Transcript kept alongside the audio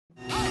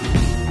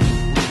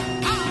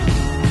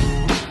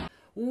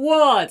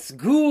What's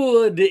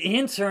good,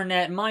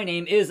 Internet? My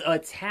name is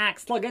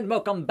attackslug, and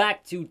welcome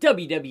back to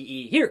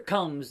WWE. Here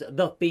comes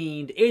the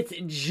Fiend. It's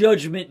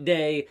Judgment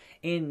Day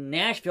in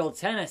Nashville,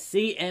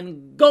 Tennessee,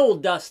 and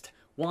Goldust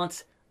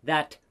wants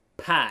that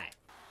pie.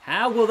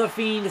 How will the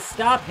Fiend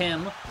stop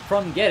him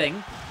from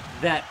getting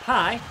that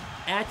pie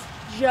at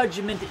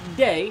Judgment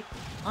Day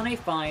on a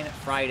fine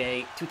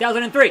Friday,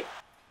 2003?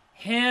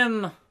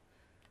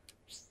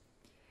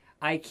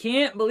 I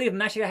can't believe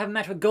I'm actually gonna have a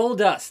match with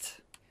Goldust.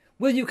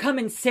 Will you come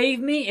and save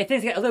me if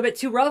things get a little bit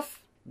too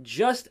rough?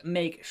 Just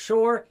make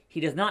sure he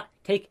does not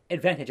take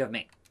advantage of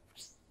me.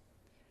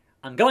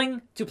 I'm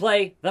going to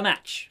play the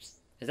match.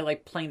 Is that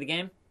like playing the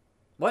game?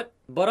 What?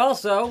 But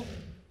also,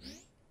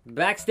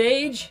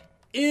 backstage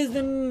is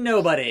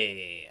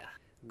nobody.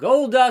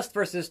 Goldust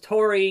versus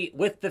Tori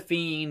with the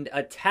Fiend,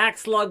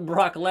 attackslug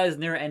Brock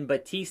Lesnar, and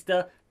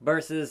Batista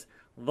versus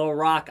The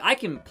Rock. I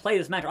can play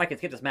this match or I can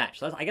skip this match.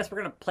 So I guess we're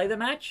going to play the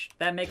match.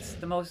 That makes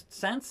the most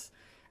sense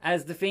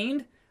as the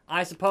Fiend,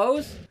 I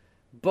suppose.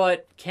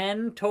 But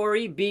can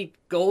Tori beat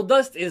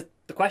Goldust is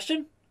the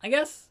question, I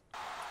guess.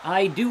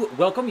 I do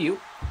welcome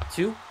you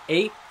to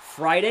a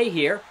Friday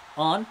here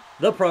on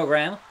the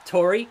program,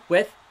 Tori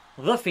with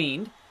the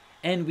Fiend.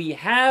 And we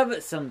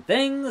have some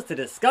things to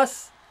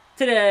discuss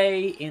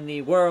today in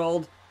the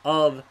world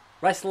of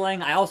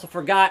wrestling. I also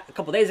forgot a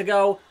couple days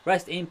ago,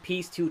 rest in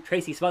peace to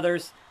Tracy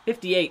Smothers,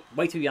 58,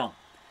 way too young.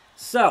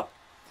 So,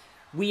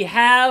 we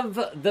have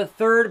the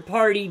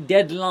third-party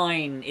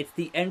deadline. It's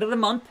the end of the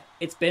month.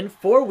 It's been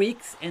 4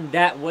 weeks, and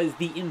that was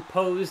the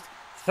imposed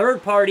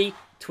third-party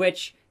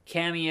Twitch,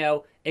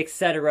 Cameo,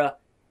 etc.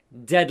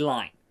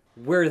 deadline.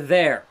 We're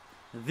there.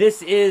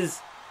 This is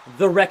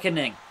the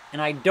reckoning.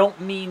 And I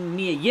don't mean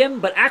Mia Yim,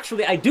 but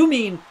actually I do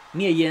mean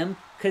Mia Yim,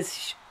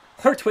 because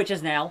her Twitch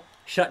is now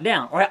shut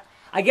down. Or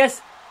I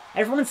guess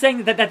everyone's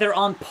saying that they're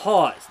on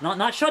pause.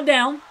 Not shut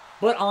down,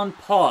 but on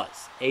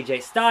pause.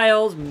 AJ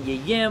Styles, Mia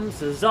Yim,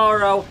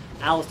 Cesaro,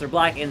 Aleister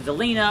Black, and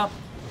Zelina.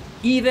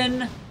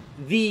 Even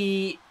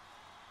the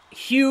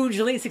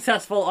hugely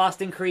successful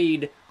Austin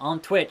Creed on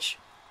Twitch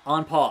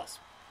on pause.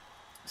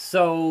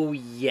 So,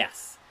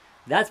 yes.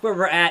 That's where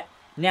we're at.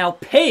 Now,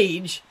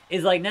 Paige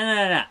is like,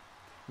 no.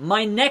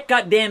 My neck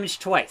got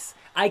damaged twice.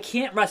 I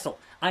can't wrestle.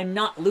 I'm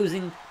not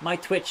losing my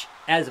Twitch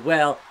as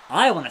well.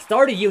 I want to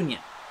start a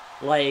union.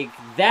 Like,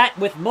 that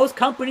with most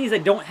companies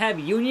that don't have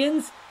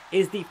unions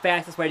is the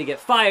fastest way to get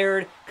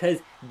fired, because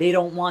they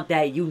don't want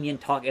that union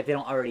talk if they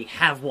don't already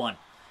have one.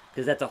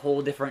 Because that's a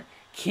whole different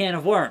can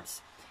of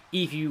worms,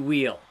 if you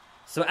will.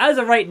 So as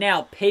of right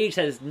now, Paige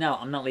says, no,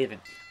 I'm not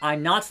leaving.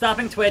 I'm not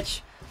stopping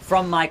Twitch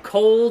from my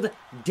cold,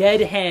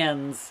 dead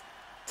hands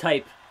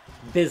type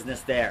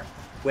business there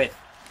with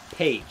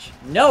Paige.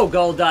 No,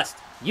 Goldust,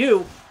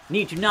 you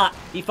need to not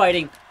be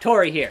fighting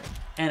Tori here.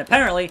 And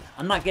apparently,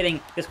 I'm not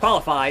getting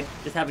disqualified,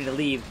 just having to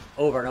leave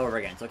over and over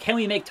again. So can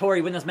we make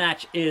Tori win this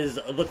match is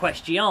the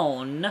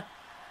question.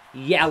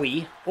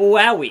 Yowie,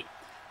 wowie.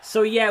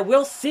 So yeah,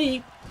 we'll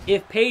see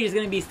if Paige is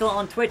going to be still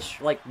on Twitch,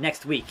 like,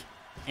 next week.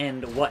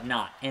 And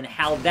whatnot. And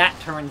how that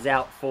turns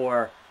out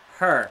for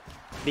her.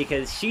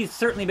 Because she's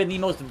certainly been the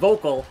most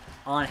vocal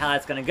on how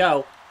that's going to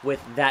go with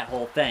that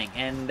whole thing.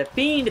 And the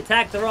Fiend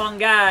attacked the wrong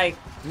guy.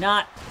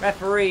 Not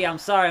referee. I'm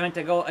sorry, I meant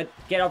to go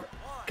get over.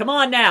 Come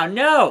on now.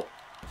 No.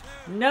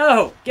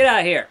 No. Get out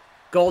of here.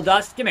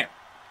 Goldust, come here.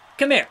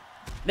 Come here.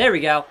 There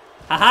we go.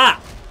 Haha.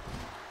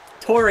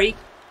 Tori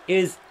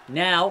is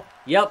now,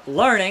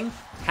 learning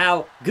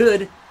how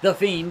good the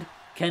Fiend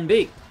can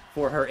be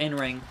for her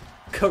in-ring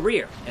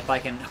career. If I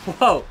can.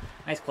 Whoa.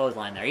 Nice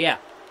clothesline there. Yeah.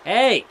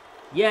 Hey.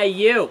 Yeah,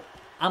 you.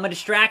 I'm a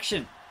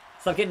distraction.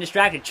 Stop getting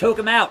distracted. Choke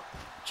him out.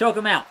 Choke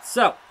him out.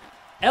 So,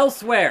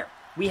 elsewhere,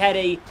 we had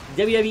a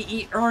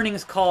WWE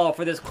earnings call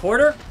for this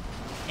quarter,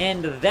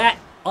 and that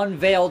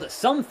unveiled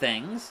some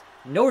things,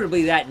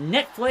 notably that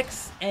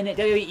Netflix and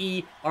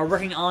WWE are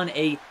working on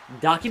a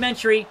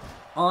documentary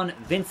on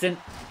Vincent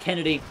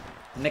Kennedy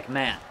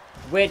McMahon,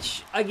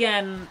 which,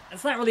 again,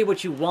 it's not really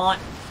what you want.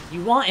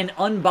 You want an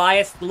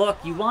unbiased look.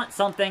 You want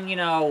something,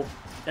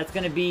 that's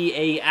going to be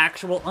a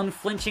actual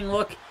unflinching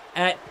look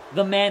at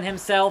the man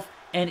himself.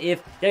 And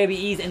if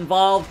WWE's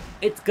involved,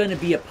 it's going to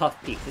be a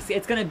puff piece.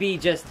 It's going to be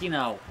just,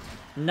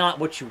 not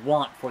what you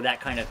want for that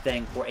kind of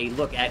thing, for a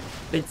look at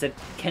Vincent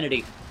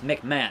Kennedy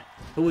McMahon,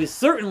 who is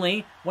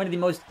certainly one of the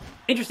most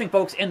interesting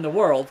folks in the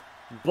world,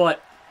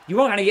 but you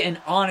aren't going to get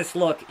an honest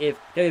look if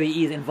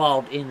WWE is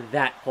involved in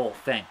that whole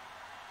thing.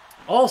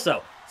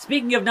 Also,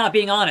 speaking of not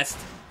being honest,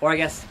 or I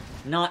guess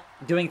not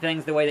doing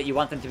things the way that you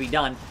want them to be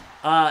done,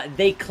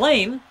 they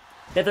claim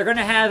that they're going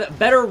to have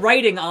better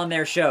writing on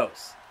their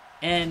shows.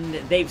 And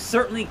they've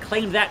certainly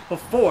claimed that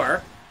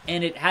before,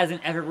 and it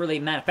hasn't ever really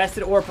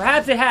manifested, or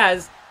perhaps it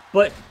has,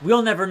 but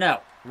we'll never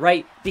know,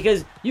 right?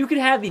 Because you could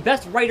have the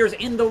best writers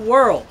in the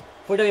world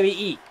for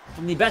WWE,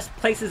 from the best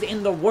places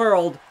in the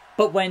world,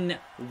 but when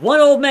one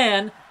old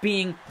man,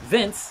 being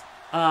Vince,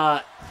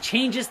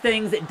 changes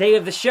things at day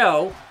of the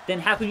show, then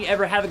how can you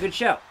ever have a good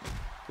show?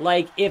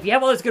 Like, if you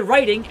have all this good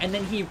writing, and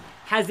then he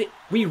has it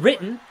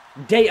rewritten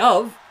day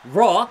of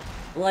Raw,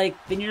 like,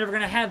 then you're never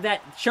going to have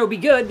that show be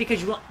good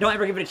because you don't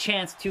ever give it a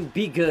chance to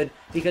be good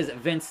because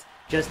Vince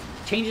just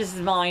changes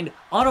his mind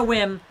on a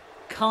whim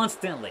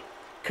constantly,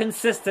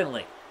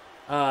 consistently,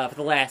 for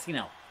the last,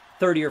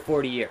 30 or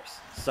 40 years.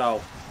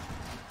 So,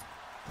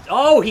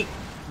 oh,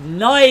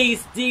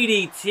 nice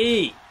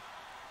DDT.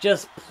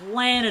 Just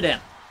planted him.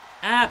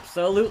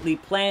 Absolutely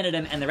planted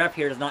him, and the ref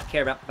here does not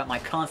care about my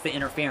constant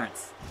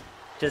interference.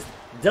 Just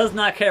does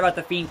not care about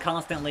the Fiend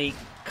constantly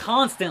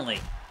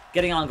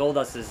getting on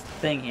Goldust's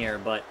thing here,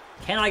 but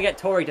can I get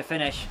Tori to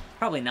finish?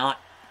 Probably not.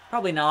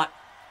 Probably not.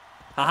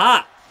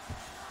 Haha!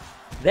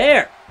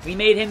 There! We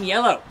made him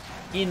yellow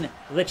in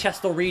the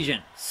Chestal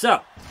region.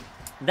 So,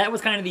 that was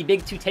kind of the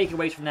big two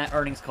takeaways from that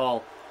earnings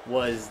call,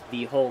 was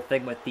the whole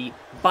thing with the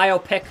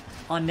biopic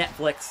on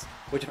Netflix,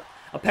 which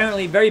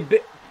apparently very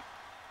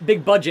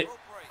big budget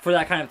for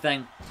that kind of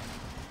thing.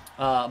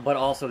 But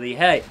also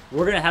hey,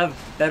 we're going to have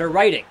better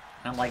writing.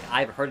 And I'm like,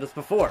 I've heard this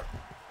before.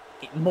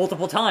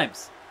 Multiple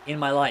times in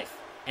my life.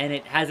 And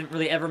it hasn't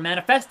really ever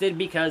manifested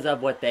because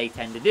of what they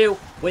tend to do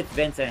with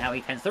Vince and how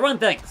he tends to run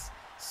things.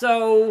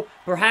 So,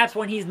 perhaps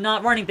when he's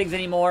not running things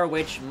anymore,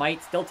 which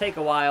might still take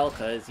a while,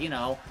 because,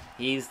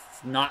 he's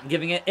not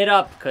giving it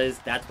up, because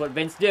that's what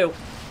Vince do.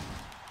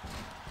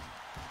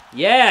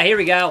 Yeah, here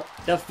we go.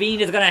 The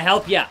Fiend is going to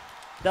help you.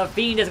 The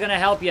Fiend is going to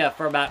help you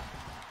for about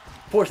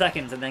 4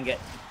 seconds and then get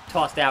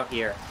tossed out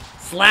here.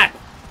 Slap!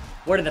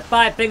 What did the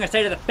 5 fingers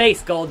say to the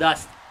face,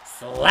 Goldust?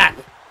 Slap!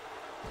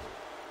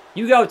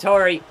 You go,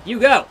 Tori.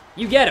 You go.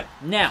 You get him.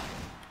 Now,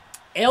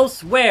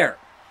 elsewhere,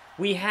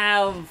 we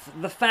have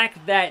the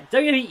fact that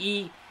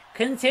WWE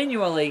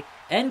continually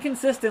and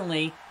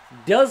consistently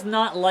does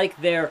not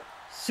like their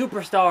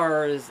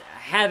superstars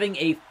having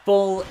a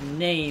full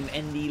name.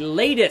 And the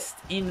latest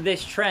in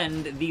this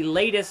trend, the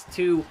latest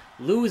to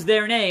lose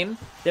their name,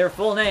 their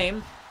full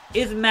name,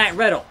 is Matt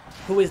Riddle,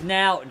 who is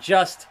now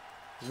just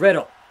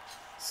Riddle.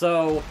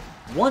 So,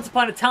 once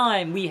upon a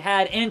time, we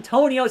had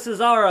Antonio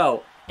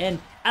Cesaro and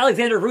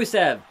Alexander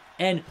Rusev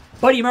and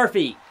Buddy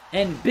Murphy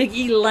and Big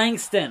E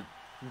Langston.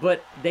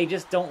 But they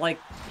just don't like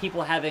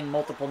people having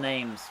multiple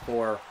names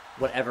for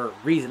whatever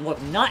reason.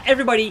 Look, not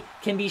everybody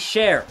can be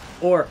Cher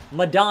or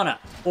Madonna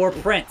or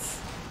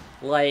Prince.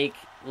 Like,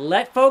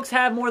 let folks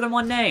have more than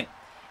one name.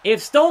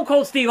 If Stone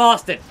Cold Steve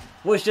Austin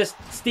was just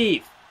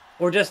Steve,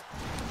 or just,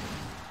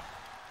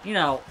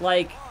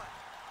 like,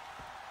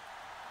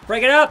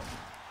 break it up.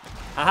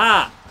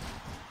 Aha.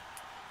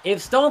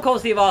 If Stone Cold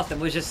Steve Austin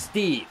was just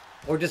Steve,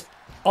 or just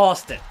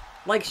Austin,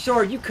 like,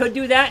 sure, you could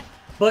do that,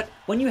 but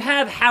when you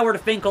have Howard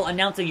Finkel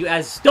announcing you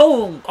as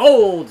Stone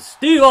Cold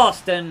Steve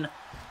Austin,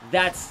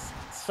 that's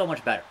so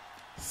much better.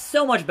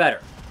 So much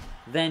better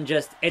than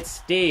just, it's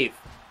Steve,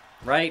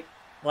 right?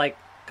 Like,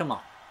 come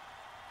on.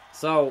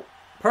 So,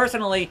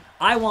 personally,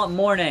 I want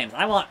more names.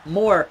 I want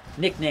more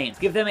nicknames.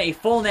 Give them a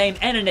full name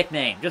and a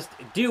nickname. Just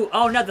do,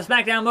 oh, not the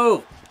SmackDown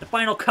move. The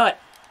final cut.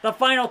 The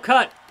final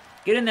cut.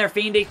 Get in there,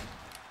 Fiendy.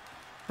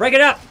 Break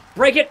it up.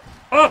 Break it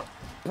up.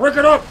 Break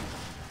it up.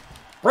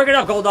 Break it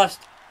up, Goldust.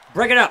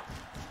 Break it up.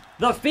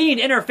 The Fiend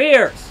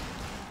interferes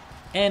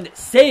and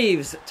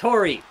saves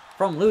Tori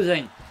from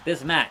losing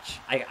this match.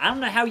 I don't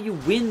know how you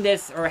win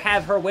this or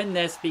have her win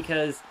this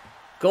because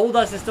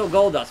Goldust is still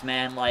Goldust,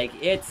 man. Like,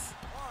 it's...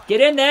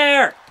 Get in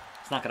there!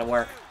 It's not gonna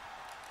work.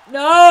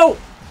 No!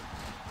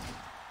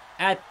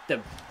 At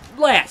the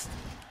last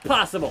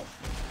possible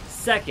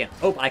second.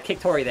 Oh, I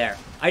kicked Tori there.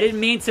 I didn't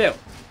mean to.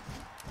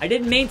 I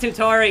didn't mean to,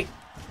 Tori.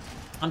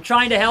 I'm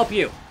trying to help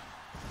you.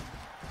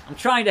 I'm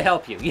trying to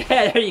help you.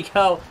 Yeah, there you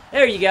go.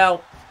 There you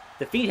go.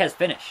 The Fiend has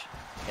finish.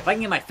 If I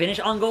can get my finish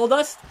on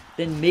Goldust,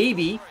 then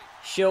maybe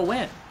she'll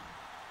win.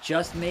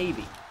 Just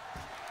maybe.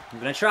 I'm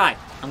gonna try.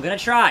 I'm gonna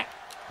try.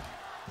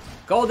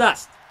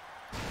 Goldust.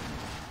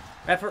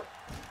 Refer.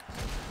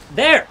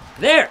 There!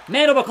 There!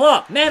 Mandible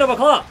claw! Mandible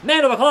claw!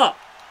 Mandible claw!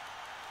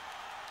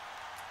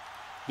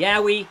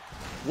 Yowie.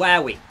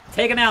 Wowie.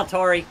 Take him out,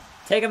 Tori.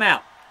 Take him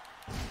out.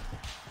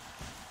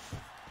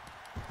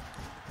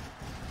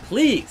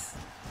 Please.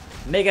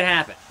 Make it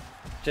happen.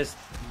 Just,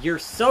 you're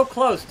so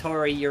close,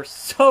 Tori. You're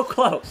so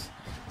close.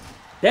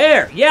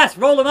 There! Yes!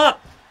 Roll him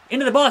up!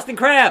 Into the Boston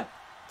Crab!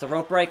 It's a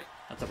rope break.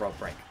 That's a rope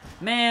break.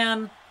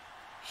 Man.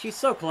 She's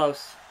so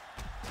close.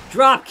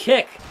 Drop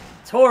kick.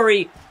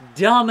 Tori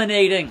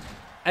dominating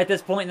at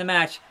this point in the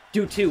match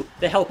due to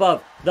the help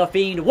of the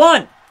Fiend.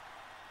 1,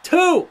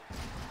 2.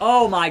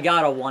 Oh my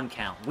god, a 1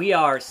 count. We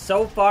are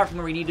so far from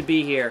where we need to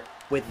be here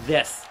with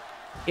this.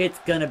 It's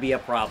gonna be a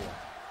problem.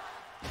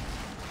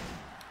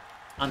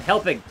 I'm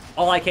helping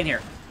all I can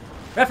here.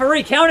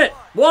 Referee, count it.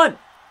 1,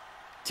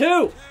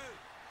 2,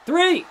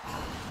 3.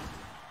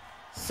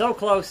 So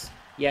close,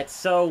 yet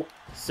so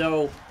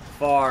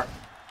far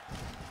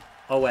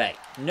away.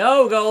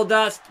 No,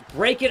 Goldust.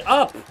 Break it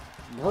up.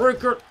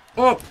 Break it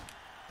up.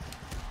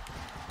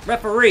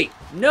 Referee.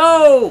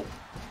 No!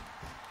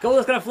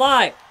 Goldust gonna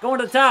fly. Going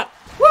to the top.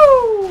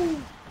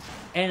 Woo!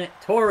 And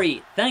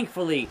Tori,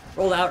 thankfully,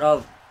 rolled out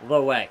of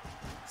the way.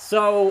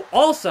 So,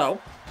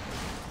 also,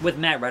 with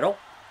Matt Riddle,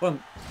 well,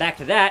 back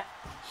to that,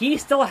 he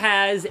still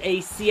has a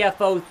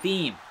CFO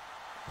theme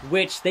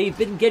which they've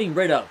been getting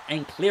rid of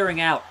and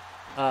clearing out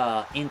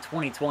in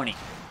 2020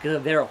 because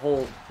of their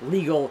whole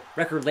legal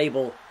record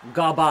label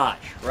garbage,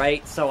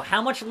 right? So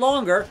how much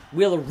longer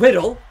will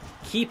Riddle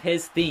keep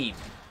his theme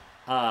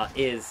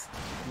is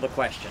the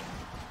question,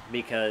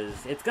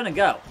 because it's gonna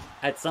go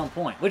at some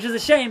point, which is a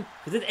shame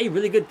because it's a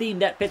really good theme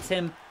that fits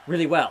him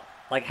really well.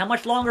 Like, how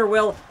much longer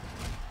will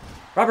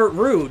Robert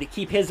Roode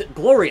keep his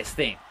glorious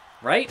theme,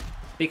 right?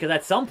 Because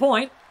at some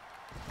point,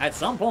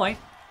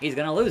 he's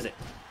gonna lose it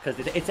because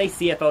it's a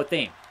CFO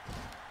theme.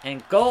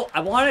 And I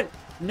want it.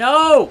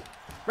 No!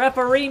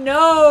 Referee,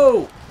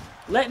 no!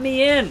 Let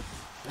me in.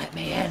 Let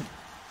me in.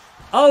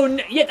 Oh,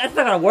 no, yeah, that's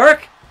not gonna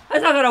work.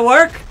 That's not gonna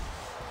work.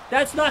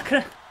 That's not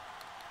gonna...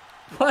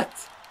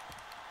 What?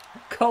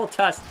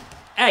 Goldust.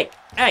 Hey,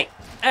 hey,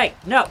 hey,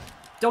 no.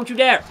 Don't you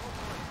dare.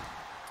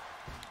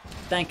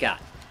 Thank God.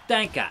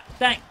 Thank God.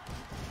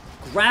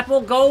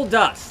 Grapple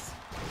Goldust.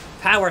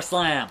 Power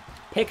Slam.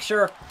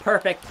 Picture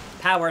perfect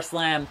Power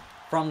Slam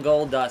from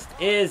Goldust.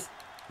 Is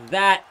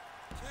that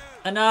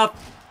enough?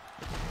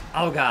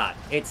 Oh God,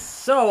 it's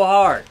so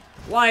hard.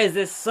 Why is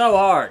this so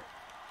hard?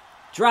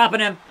 Dropping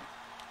him.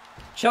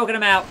 Choking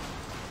him out.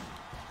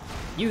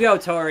 You go,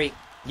 Tori.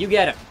 You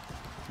get him.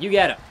 You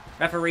get him.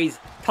 Referee's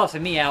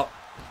tossing me out.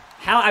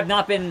 How I've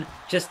not been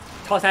just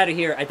tossed out of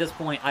here at this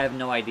point, I have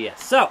no idea.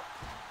 So,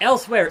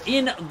 elsewhere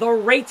in the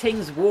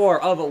ratings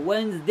war of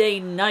Wednesday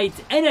night,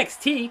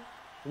 NXT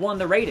won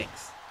the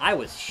ratings. I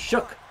was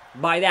shook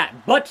by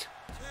that. But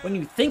when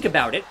you think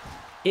about it,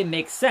 it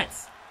makes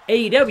sense.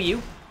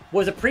 AEW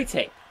was a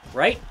pre-tape,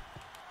 right?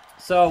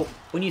 So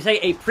when you say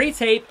a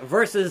pre-tape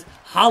versus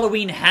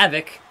Halloween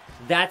Havoc,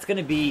 that's going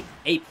to be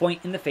a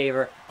point in the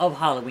favor of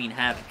Halloween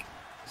Havoc.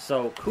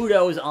 So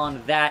kudos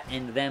on that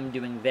and them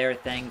doing their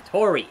thing.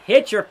 Tori,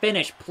 hit your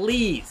finish,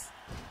 please.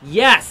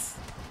 Yes!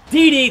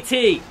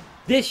 DDT!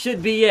 This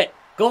should be it.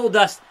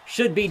 Goldust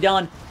should be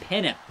done.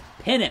 Pin him.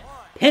 Pin him.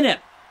 Pin him.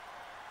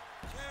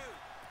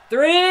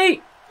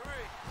 3!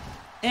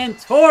 And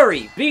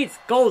Tori beats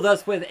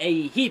Goldust with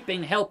a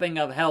heaping helping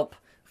of help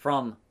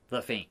from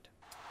the Fiend.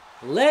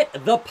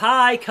 Let the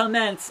pie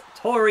commence.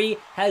 Tori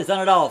has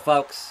done it all,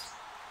 folks.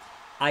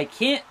 I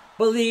can't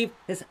believe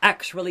this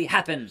actually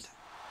happened.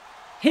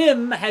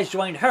 Him has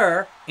joined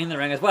her in the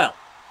ring as well.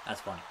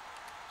 That's funny.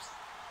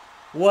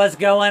 What's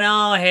going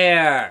on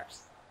here?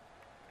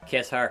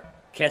 Kiss her.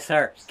 Kiss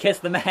her. Kiss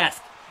the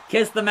mask.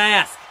 Kiss the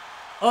mask.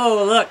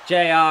 Oh, look,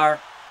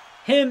 JR.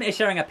 Him is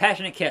sharing a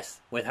passionate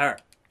kiss with her.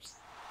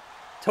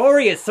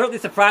 Tori is certainly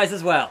surprised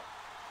as well.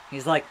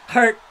 He's like,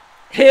 hurt,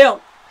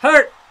 heal,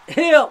 hurt,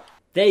 heal.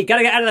 They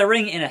gotta get out of the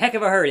ring in a heck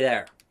of a hurry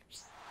there.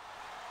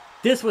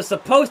 This was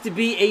supposed to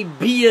be a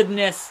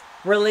beardness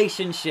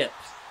relationship.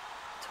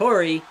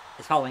 Tori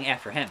is following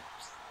after him.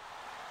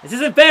 This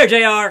isn't fair,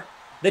 JR.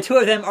 The two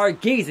of them are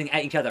gazing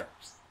at each other.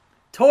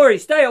 Tori,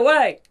 stay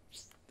away.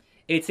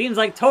 It seems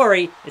like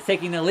Tori is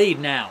taking the lead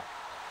now.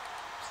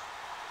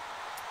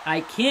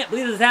 I can't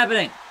believe this is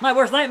happening. My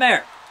worst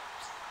nightmare.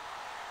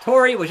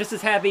 Tori was just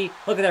as happy.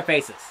 Look at their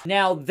faces.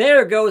 Now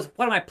there goes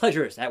one of my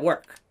pleasures at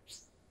work.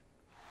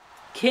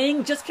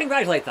 King, just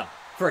congratulate them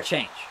for a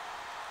change.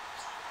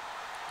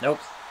 Nope.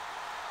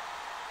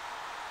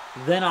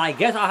 Then I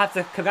guess I'll have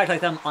to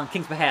congratulate them on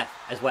King's behalf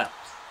as well.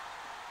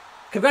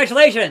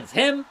 Congratulations,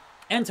 him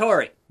and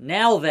Tori.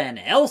 Now then,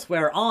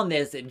 elsewhere on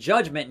this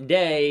Judgment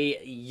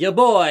Day, ya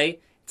boy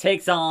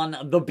takes on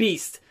the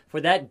Beast for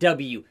that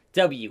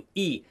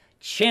WWE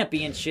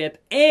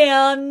Championship,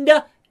 and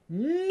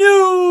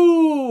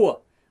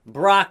no!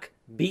 Brock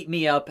beat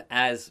me up,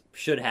 as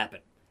should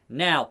happen.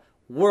 Now,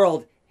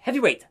 World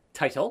Heavyweight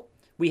title,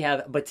 we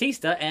have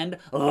Batista and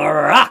The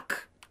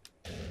Rock.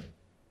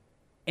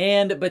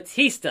 And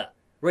Batista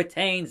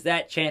retains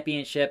that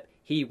championship.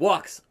 He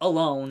walks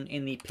alone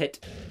in the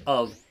pit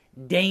of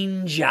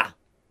danger.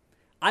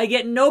 I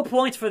get no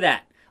points for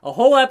that. A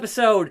whole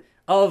episode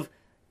of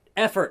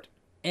effort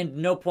and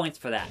no points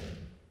for that.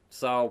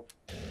 So,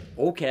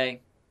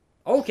 okay.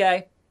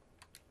 Okay.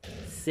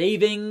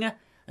 Saving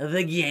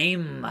the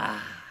game.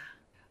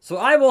 So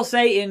I will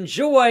say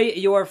enjoy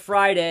your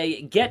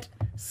Friday. Get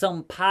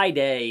some pie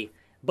day.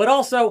 But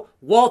also,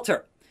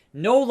 Walter,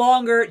 no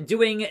longer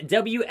doing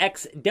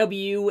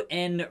WXW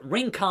and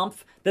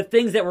Ringkampf, the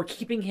things that were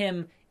keeping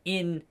him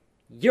in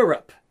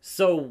Europe.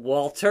 So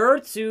Walter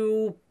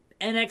to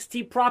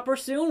NXT proper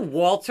soon.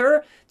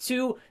 Walter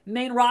to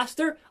main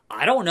roster.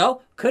 I don't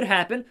know. Could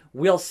happen.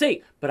 We'll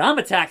see. But I'm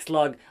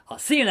attackslug. I'll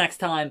see you next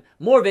time.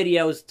 More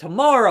videos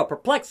tomorrow.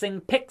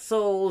 Perplexing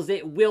Pixels.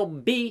 It will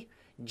be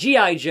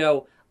G.I.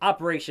 Joe,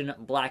 Operation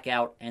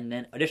Blackout, and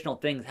then additional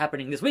things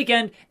happening this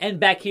weekend. And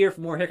back here for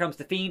more Here Comes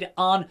the Fiend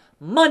on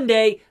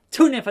Monday.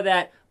 Tune in for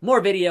that.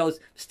 More videos.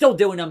 Still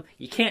doing them.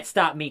 You can't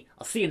stop me.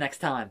 I'll see you next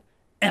time.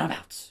 And I'm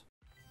out.